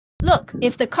Look,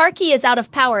 if the car key is out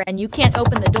of power and you can't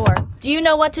open the door, do you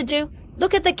know what to do?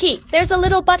 Look at the key. There's a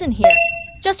little button here.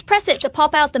 Just press it to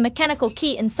pop out the mechanical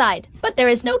key inside. But there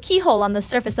is no keyhole on the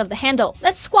surface of the handle.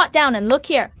 Let's squat down and look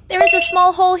here. There is a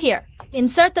small hole here.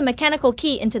 Insert the mechanical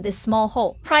key into this small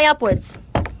hole. Pry upwards.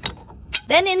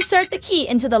 Then insert the key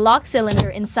into the lock cylinder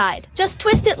inside. Just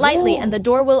twist it lightly and the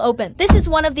door will open. This is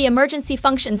one of the emergency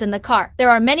functions in the car. There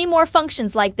are many more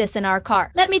functions like this in our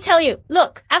car. Let me tell you,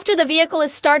 look, after the vehicle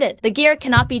is started, the gear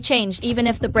cannot be changed even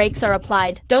if the brakes are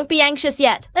applied. Don't be anxious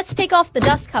yet. Let's take off the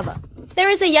dust cover. There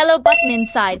is a yellow button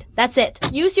inside. That's it.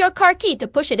 Use your car key to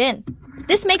push it in.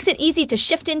 This makes it easy to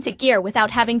shift into gear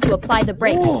without having to apply the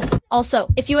brakes. Also,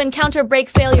 if you encounter brake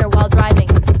failure while driving,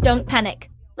 don't panic.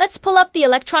 Let's pull up the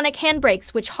electronic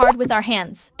handbrakes which hard with our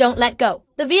hands. Don't let go.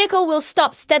 The vehicle will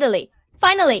stop steadily.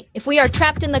 Finally, if we are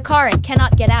trapped in the car and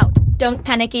cannot get out, don't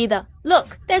panic either.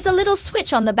 Look, there's a little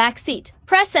switch on the back seat.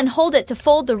 Press and hold it to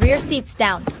fold the rear seats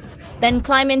down. Then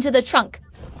climb into the trunk.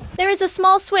 There is a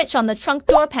small switch on the trunk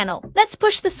door panel. Let's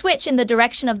push the switch in the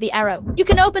direction of the arrow. You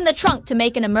can open the trunk to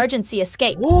make an emergency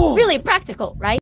escape. Really practical, right?